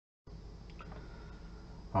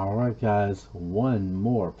Alright guys, one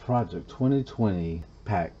more Project 2020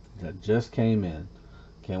 pack that just came in.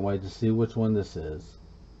 Can't wait to see which one this is.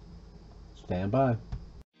 Stand by.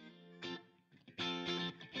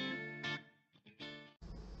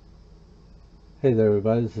 Hey there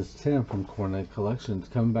everybody, this is Tim from Cornette Collections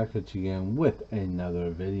coming back at you again with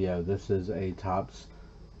another video. This is a Topps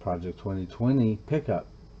Project 2020 pickup.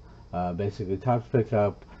 Basically Topps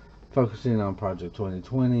pickup focusing on Project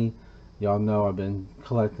 2020. Y'all know I've been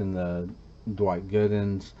collecting the Dwight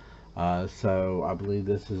Goodens, so I believe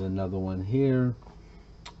this is another one here.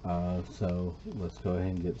 So let's go ahead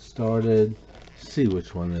and get started. See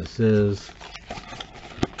which one this is.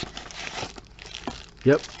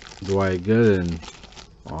 Yep, Dwight Gooden.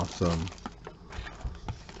 Awesome.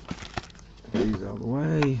 These out of the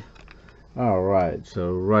way. Alright,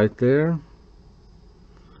 so right there.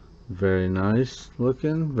 Very nice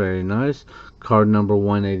looking, very nice. Card number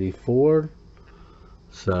 184.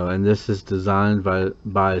 So, and this is designed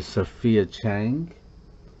by Sophia Chang.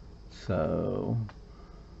 So,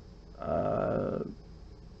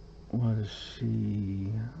 what is she?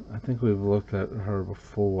 I think we've looked at her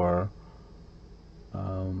before.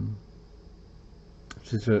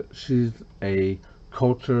 She's a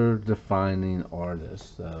culture-defining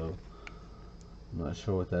artist. So, I'm not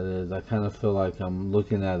sure what that is. I kind of feel like I'm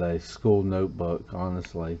looking at a school notebook,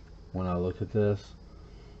 honestly, when I look at this.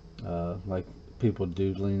 Like people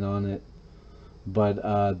doodling on it. But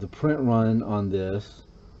the print run on this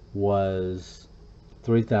was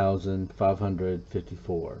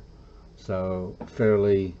 3,554. So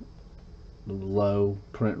fairly low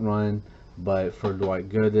print run, but for Dwight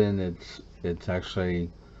Gooden it's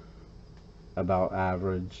actually about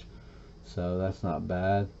average. So that's not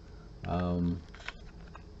bad.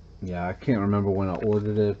 Yeah, I can't remember when I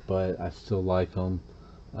ordered it, but I still like them.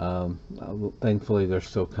 Thankfully, they're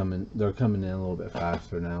coming in a little bit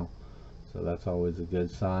faster now, so that's always a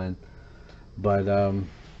good sign. But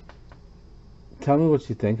tell me what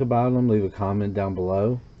you think about them. Leave a comment down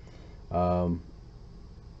below.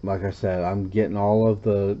 Like I said, I'm getting all of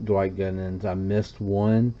the Dwight Goodens. I missed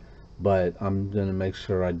one, but I'm gonna make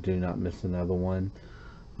sure I do not miss another one.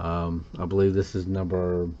 I believe this is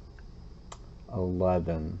number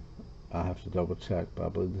 11. I have to double check, but I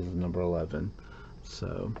believe this is number 11.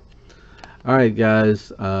 So, alright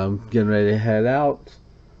guys, getting ready to head out.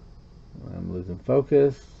 I'm losing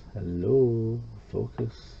focus. Hello,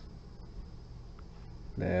 focus.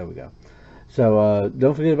 There we go. So,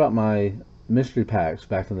 don't forget about my mystery packs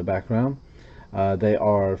back in the background. They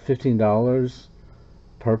are $15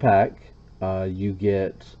 per pack. You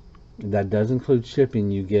get, that does include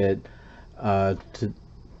shipping, you get to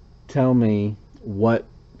tell me what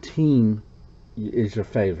team is your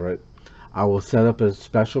favorite. I will set up a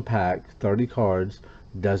special pack, 30 cards,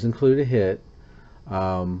 does include a hit.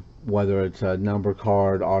 Whether it's a number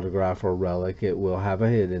card, autograph, or relic, it will have a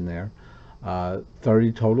hit in there.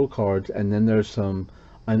 30 total cards, and then there's some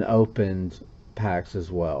unopened packs as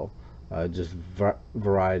well. Just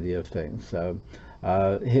variety of things. So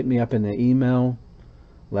hit me up in the email.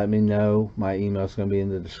 Let me know. My email is going to be in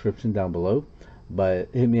the description down below. But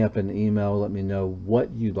hit me up in the email. Let me know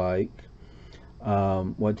what you like,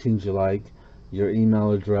 what teams you like, your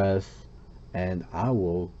email address, and I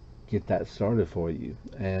will get that started for you.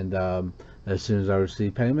 And as soon as I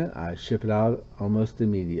receive payment, I ship it out almost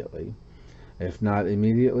immediately. If not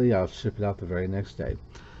immediately, I'll ship it out the very next day.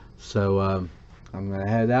 So I'm going to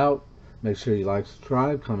head out. Make sure you like,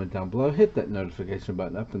 subscribe, comment down below, hit that notification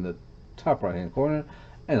button up in the top right hand corner,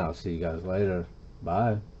 and I'll see you guys later.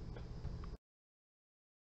 Bye.